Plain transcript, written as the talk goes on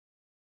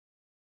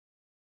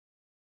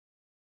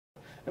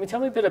I mean, tell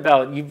me a bit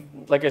about you.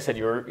 Like I said,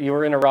 you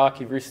were in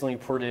Iraq. You recently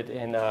reported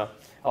in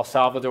El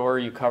Salvador.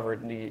 You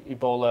covered the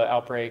Ebola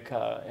outbreak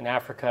in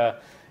Africa.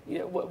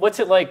 What's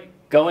it like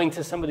going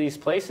to some of these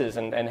places,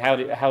 and how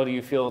do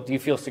you feel? Do you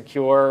feel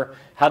secure?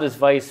 How does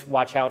Vice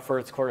watch out for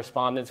its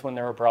correspondents when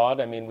they're abroad?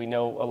 I mean, we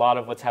know a lot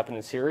of what's happened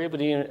in Syria,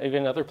 but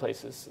even other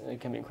places,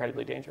 it can be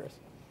incredibly dangerous.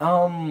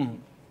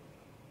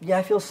 Yeah,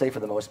 I feel safe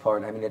for the most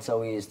part. I mean, there's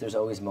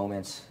always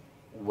moments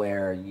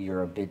where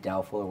you're a bit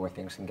doubtful or where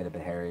things can get a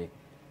bit hairy.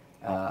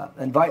 I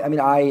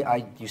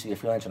used to be a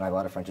freelancer, and I have a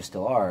lot of friends who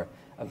still are.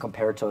 And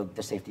compared to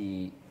the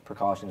safety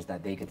precautions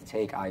that they get to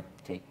take, I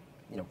take,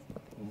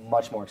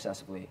 much more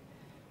excessively.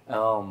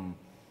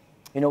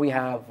 We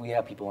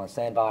have people on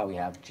standby. We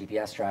have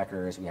GPS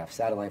trackers. We have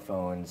satellite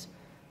phones.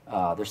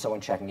 There's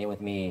someone checking in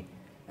with me,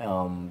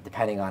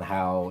 depending on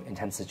how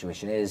intense the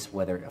situation is,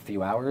 whether a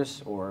few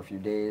hours or a few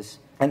days.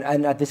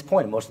 And at this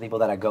point, most of the people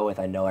that I go with,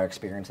 I know are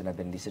experienced and have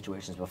been in these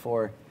situations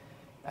before.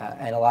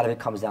 And a lot of it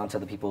comes down to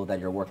the people that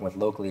you're working with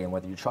locally and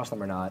whether you trust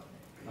them or not.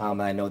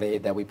 And I know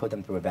that we put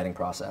them through a vetting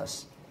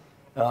process.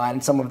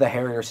 And some of the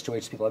hairier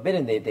situations people have been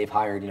in, they've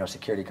hired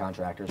security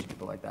contractors,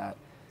 people like that.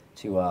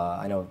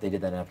 I know they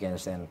did that in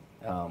Afghanistan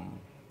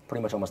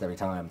pretty much almost every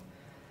time.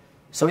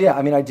 So yeah,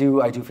 I mean, I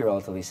do feel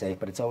relatively safe,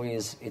 but it's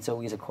always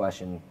a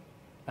question.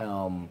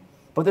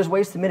 But there's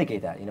ways to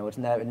mitigate that. It's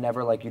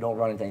never like you don't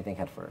run into anything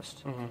head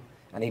first. Mm-hmm.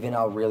 And even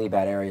a really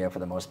bad area, for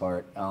the most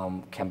part,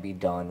 can be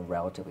done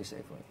relatively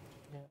safely.